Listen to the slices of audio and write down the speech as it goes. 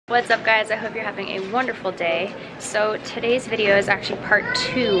What's up guys, I hope you're having a wonderful day. So today's video is actually part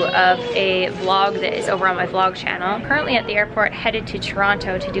 2 of a vlog that is over on my vlog channel. I'm currently at the airport headed to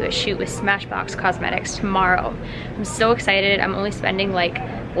Toronto to do a shoot with Smashbox Cosmetics tomorrow. I'm so excited. I'm only spending like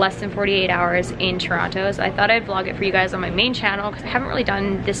less than 48 hours in Toronto, so I thought I'd vlog it for you guys on my main channel because I haven't really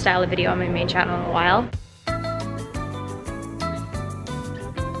done this style of video on my main channel in a while.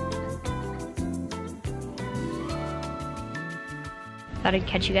 Thought I'd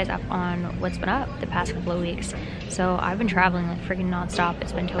catch you guys up on what's been up the past couple of weeks. So I've been traveling like freaking nonstop.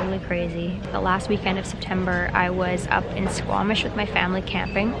 It's been totally crazy. The last weekend of September, I was up in Squamish with my family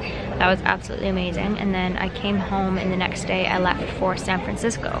camping. That was absolutely amazing. And then I came home and the next day I left for San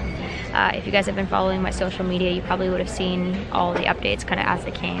Francisco. If you guys have been following my social media, you probably would have seen all the updates kind of as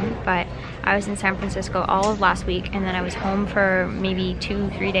they came. But I was in San Francisco all of last week, and then I was home for maybe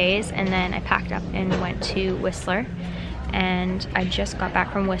 2-3 days, and then I packed up and went to Whistler. And I just got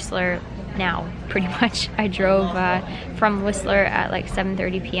back from Whistler now, pretty much. I drove from Whistler at like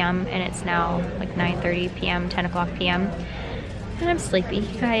 7:30 p.m. and it's now like 9:30 p.m., 10 o'clock p.m. and I'm sleepy.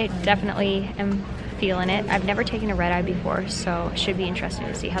 I definitely am feeling it. I've never taken a red eye before, so it should be interesting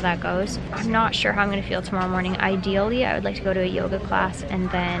to see how that goes. I'm not sure how I'm gonna feel tomorrow morning. Ideally, I would like to go to a yoga class and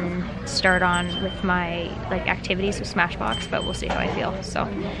then start on with my like activities with Smashbox, but we'll see how I feel. So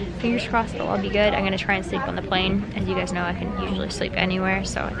fingers crossed it'll all be good. I'm gonna try and sleep on the plane. As you guys know, I can usually sleep anywhere,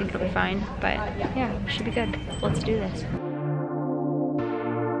 so I think it'll be fine. But yeah, it should be good. Let's do this.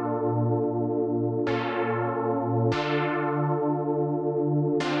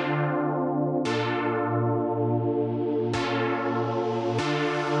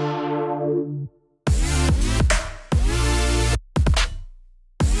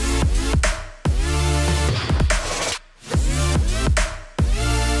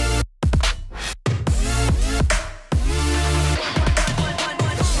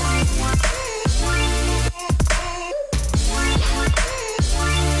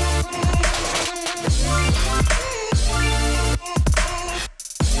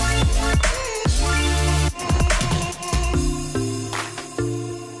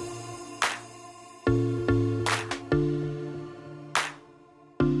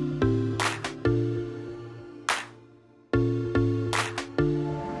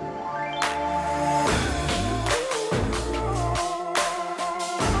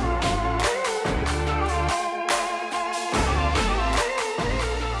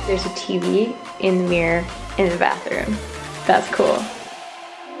 There's a TV in the mirror in the bathroom. That's cool.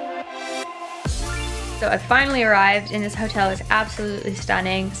 So I finally arrived and this hotel is absolutely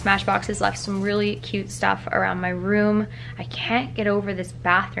stunning. Smashbox has left some really cute stuff around my room. I can't get over this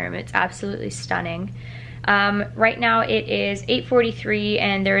bathroom. It's absolutely stunning. Right now it is 8:43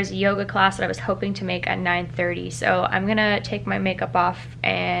 and there is a yoga class that I was hoping to make at 9:30. So I'm gonna take my makeup off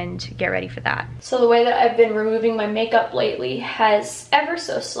and get ready for that. So the way that I've been removing my makeup lately has ever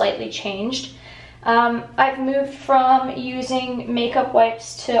so slightly changed. I've moved from using makeup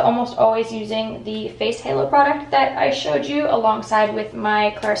wipes to almost always using the face halo product that I showed you alongside with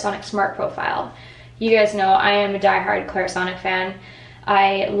my Clarisonic Smart Profile. You guys know I am a diehard Clarisonic fan.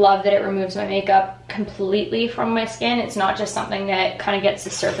 I love that it removes my makeup completely from my skin. It's not just something that kind of gets the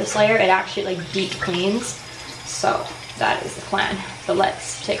surface layer, it actually like deep cleans. So that is the plan. So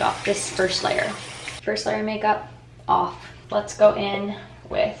let's take off this first layer. First layer of makeup off. Let's go in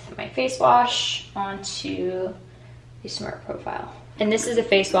with my face wash onto the Smart Profile. And this is a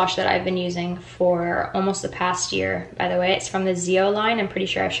face wash that I've been using for almost the past year, by the way. It's from the Zio line. I'm pretty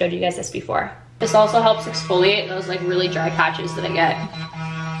sure I've showed you guys this before. This also helps exfoliate those like really dry patches that I get.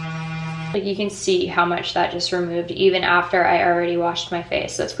 Like you can see how much that just removed even after I already washed my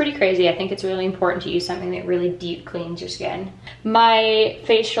face. So it's pretty crazy. I think it's really important to use something that really deep cleans your skin. My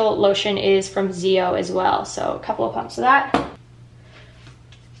facial lotion is from Zio as well. So a couple of pumps of that.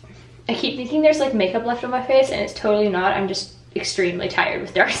 I keep thinking there's like makeup left on my face and it's totally not. I'm just extremely tired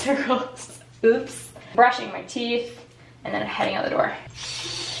with dark circles. Oops. Brushing my teeth and then heading out the door.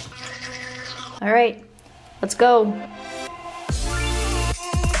 All right, let's go.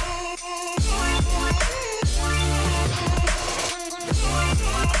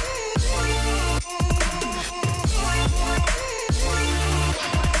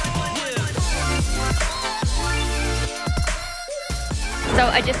 So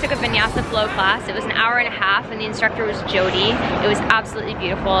I just took a Vinyasa flow class. It was an hour and a half and the instructor was Jody. It was absolutely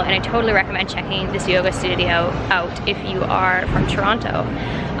beautiful and I totally recommend checking this yoga studio out if you are from Toronto.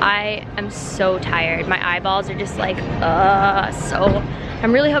 I am so tired. My eyeballs are just like, so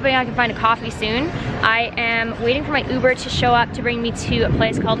I'm really hoping I can find a coffee soon. I am waiting for my Uber to show up to bring me to a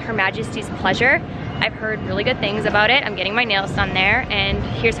place called Her Majesty's Pleasure. I've heard really good things about it. I'm getting my nails done there and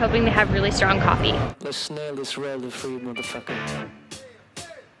here's hoping they have really strong coffee. Let's nail this royalty free motherfucker.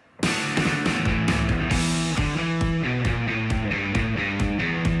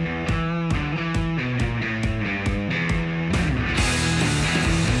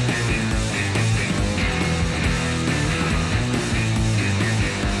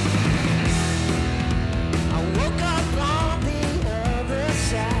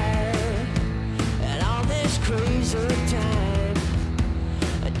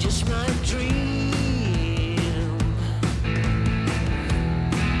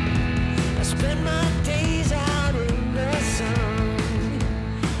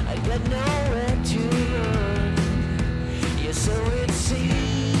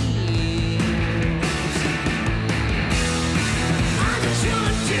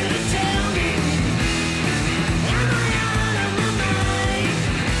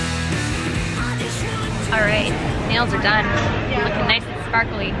 Alright, nails are done. Looking nice and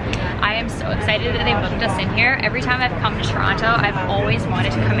sparkly. I am so excited that they booked us in here. Every time I've come to Toronto, I've always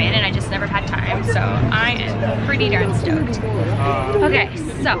wanted to come in and I just never had time, so I am pretty darn stoked. Okay,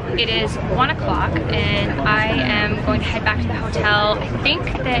 so it is 1 o'clock and I am going to head back to the hotel. I think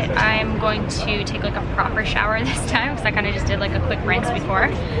that I'm going to take like a proper shower this time because I kind of just did like a quick rinse before.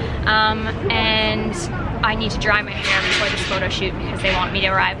 And I need to dry my hair before this photo shoot because they want me to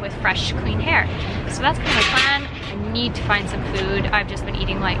arrive with fresh, clean hair. So that's kind of my plan. I need to find some food. I've just been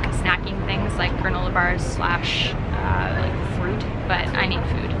eating like snacking things like granola bars slash like fruit, but I need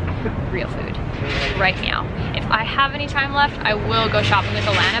food, real food, right now. If I have any time left, I will go shopping with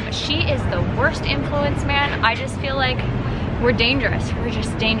Alana, but she is the worst influence, man. I just feel like we're dangerous. We're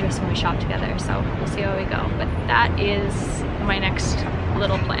just dangerous when we shop together, so we'll see how we go. But that is my next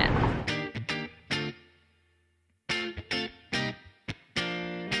little plan.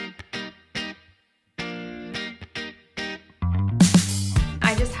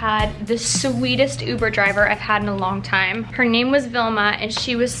 I just had the sweetest Uber driver I've had in a long time. Her name was Vilma and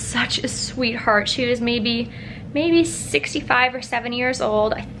she was such a sweetheart. She was maybe 65 or 70 years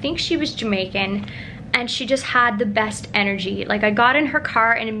old. I think she was Jamaican and she just had the best energy. Like I got in her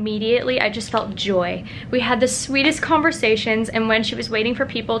car and immediately I just felt joy. We had the sweetest conversations and when she was waiting for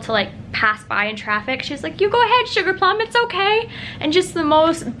people to like pass by in traffic, she was like, "You go ahead, Sugar Plum, it's okay." And just the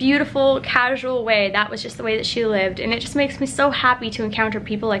most beautiful, casual way. That was just the way that she lived. And it just makes me so happy to encounter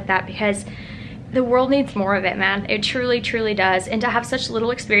people like that because the world needs more of it, man. It truly, truly does. And to have such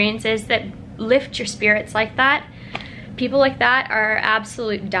little experiences that lift your spirits like that, people like that are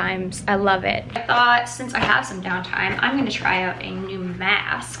absolute dimes. I love it. I thought since I have some downtime, I'm gonna try out a new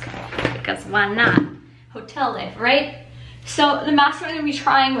mask because why not? Hotel life, right? So the mask I'm gonna be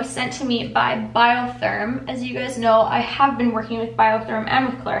trying was sent to me by Biotherm. As you guys know, I have been working with Biotherm and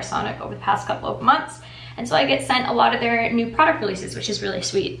with Clarisonic over the past couple of months. And so I get sent a lot of their new product releases, which is really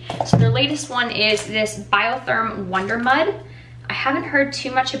sweet. So their latest one is this Biotherm Wonder Mud. I haven't heard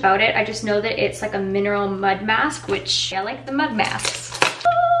too much about it. I just know that it's like a mineral mud mask, which I like the mud masks.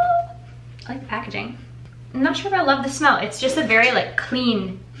 I like the packaging. I'm not sure if I love the smell. It's just a very like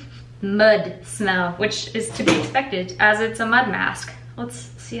clean mud smell, which is to be expected as it's a mud mask.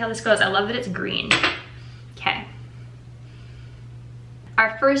 Let's see how this goes. I love that it's green. Okay.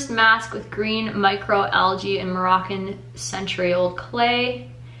 Our first mask with green microalgae and Moroccan century-old clay.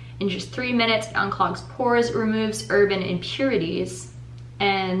 In just 3 minutes, it unclogs pores, removes urban impurities,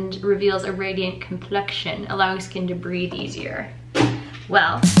 and reveals a radiant complexion, allowing skin to breathe easier.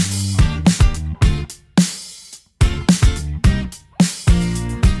 Well.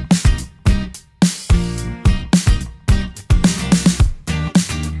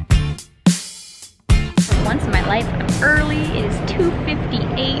 For once in my life, I'm early. It is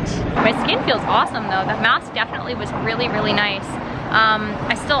 2:58. My skin feels awesome though. The mask definitely was really, really nice.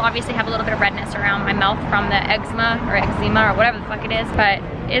 I still obviously have a little bit of redness around my mouth from the eczema or whatever the fuck it is, but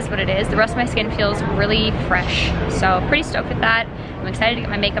it is what it is. The rest of my skin feels really fresh, so pretty stoked with that. I'm excited to get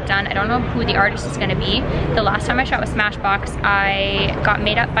my makeup done. I don't know who the artist is gonna be. The last time I shot with Smashbox, I got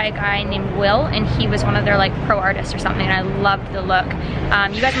made up by a guy named Will, and he was one of their like pro artists or something, and I loved the look.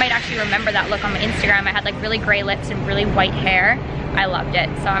 You guys might actually remember that look on my Instagram. I had like really gray lips and really white hair. I loved it.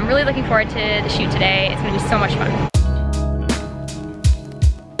 So I'm really looking forward to the shoot today. It's gonna be so much fun.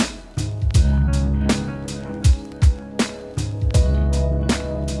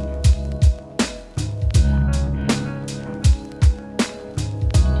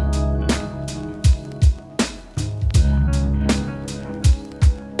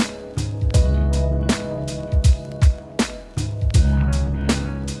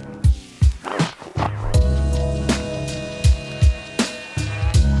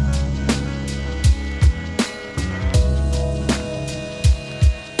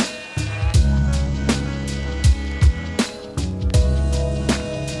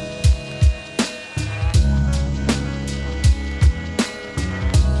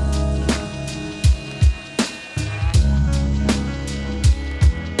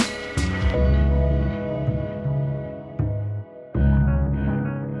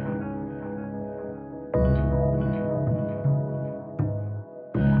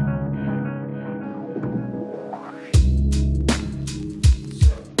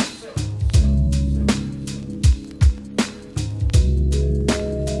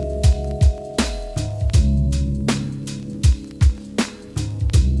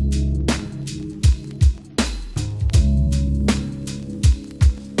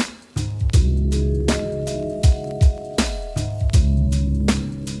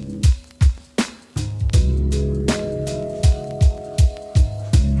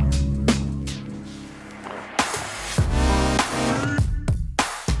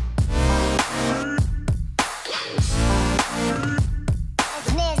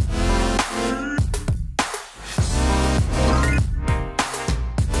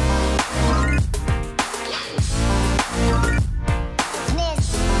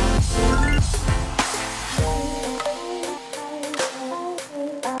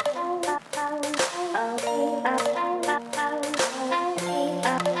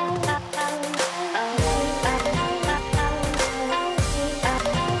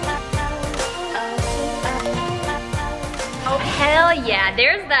 Hell yeah,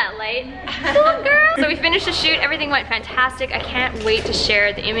 there's that light. Cool, girl. So we finished the shoot, everything went fantastic. I can't wait to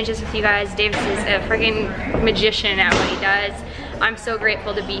share the images with you guys. Davis is a freaking magician at what he does. I'm so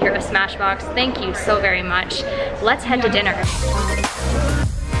grateful to be here with Smashbox. Thank you so very much. Let's head to dinner.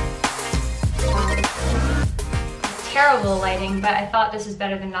 Terrible lighting, but I thought this was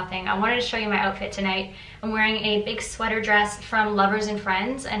better than nothing. I wanted to show you my outfit tonight. I'm wearing a big sweater dress from Lovers and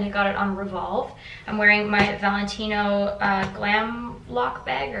Friends, and I got it on Revolve. I'm wearing my Valentino Glam Lock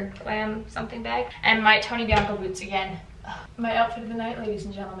bag, or Glam something bag, and my Tony Bianco boots again. My outfit of the night, ladies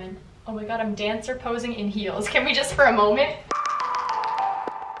and gentlemen. Oh my god, I'm dancer posing in heels. Can we just for a moment?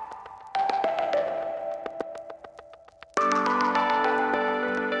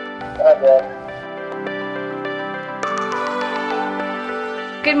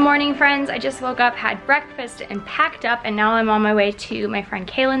 Good morning, friends. I just woke up, had breakfast, and packed up, and now I'm on my way to my friend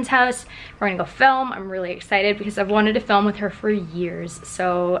Kaylin's house. We're gonna go film. I'm really excited because I've wanted to film with her for years,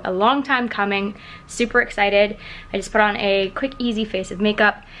 so a long time coming. Super excited. I just put on a quick, easy face of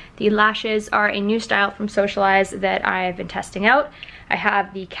makeup. The lashes are a new style from Socialize that I've been testing out. I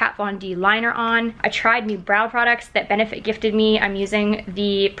have the Kat Von D liner on. I tried new brow products that Benefit gifted me. I'm using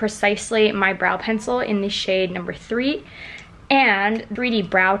the Precisely My Brow Pencil in the shade number 3. And 3D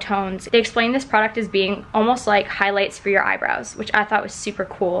brow tones. They explain this product as being almost like highlights for your eyebrows, which I thought was super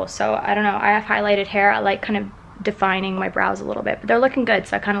cool. So I don't know, I have highlighted hair. I like kind of defining my brows a little bit, but they're looking good,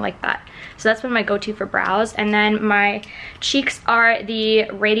 so I kind of like that. So that's been my go-to for brows. And then my cheeks are the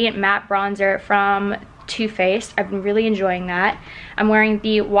Radiant Matte Bronzer from Too Faced. I've been really enjoying that. I'm wearing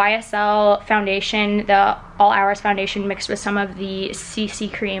the YSL foundation, the All Hours foundation mixed with some of the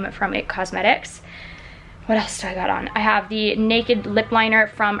CC cream from It Cosmetics. What else do I got on? I have the Naked Lip Liner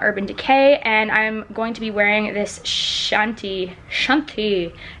from Urban Decay, and I'm going to be wearing this Shanti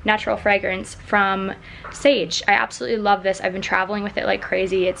natural fragrance from Sage. I absolutely love this. I've been traveling with it like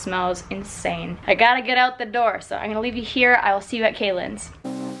crazy. It smells insane. I gotta get out the door, so I'm gonna leave you here. I will see you at Kaylin's.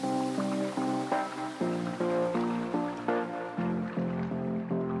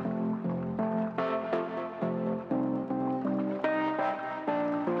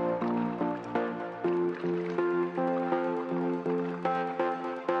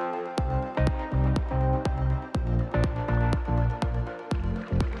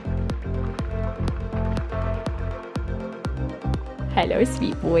 Hello,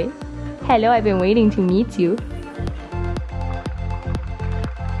 sweet boy. Hello, I've been waiting to meet you.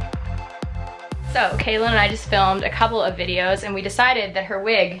 So, Kaylin and I just filmed a couple of videos, and we decided that her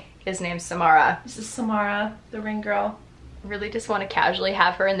wig is named Samara. This is Samara, the ring girl. Really just want to casually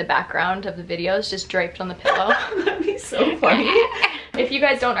have her in the background of the videos, just draped on the pillow. That'd be so funny. If you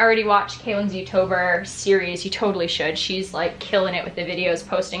guys don't already watch Kaylin's YouTuber series, you totally should. She's like killing it with the videos,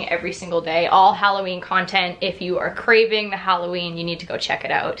 posting every single day, all Halloween content. If you are craving the Halloween, you need to go check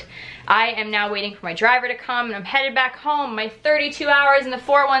it out. I am now waiting for my driver to come, and I'm headed back home. My 32 hours in the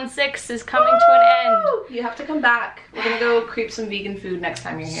 416 is coming to an end. You have to come back. We're gonna go creep some vegan food next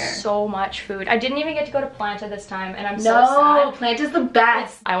time you're here. So much food. I didn't even get to go to Planta this time, and I'm so sad. No, Planta's the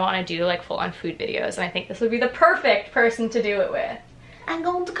best. I want to do like full-on food videos, and I think this would be the perfect person to do it with. I'm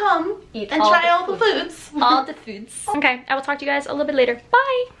going to come eat and try all the foods. All the foods. Okay, I will talk to you guys a little bit later.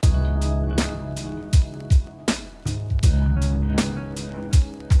 Bye!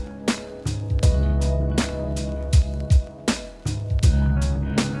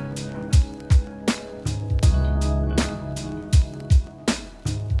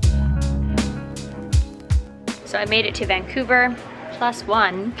 So I made it to Vancouver,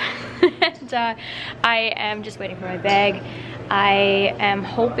 +1, and I am just waiting for my bag. I am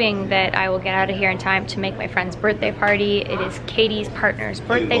hoping that I will get out of here in time to make my friend's birthday party. It is Katie's partner's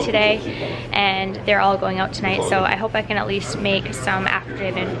birthday today, and they're all going out tonight, so I hope I can at least make some after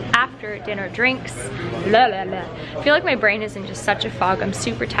dinner drinks. La la la. I feel like my brain is in just such a fog. I'm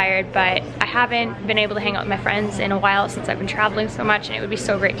super tired, but I haven't been able to hang out with my friends in a while since I've been traveling so much, and it would be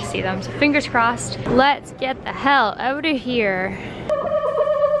so great to see them. So fingers crossed. Let's get the hell out of here.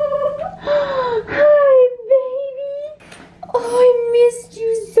 Oh, I missed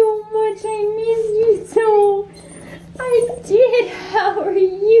you so much. I missed you so. I did. How are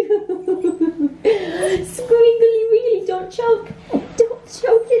you? Squiggly wiggly, don't choke. Don't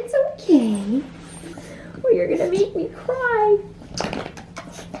choke, it's okay. Oh, you're gonna make me cry.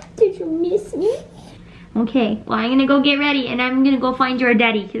 Did you miss me? Okay, well, I'm gonna go get ready, and I'm gonna go find your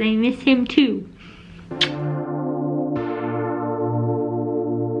daddy because I miss him too.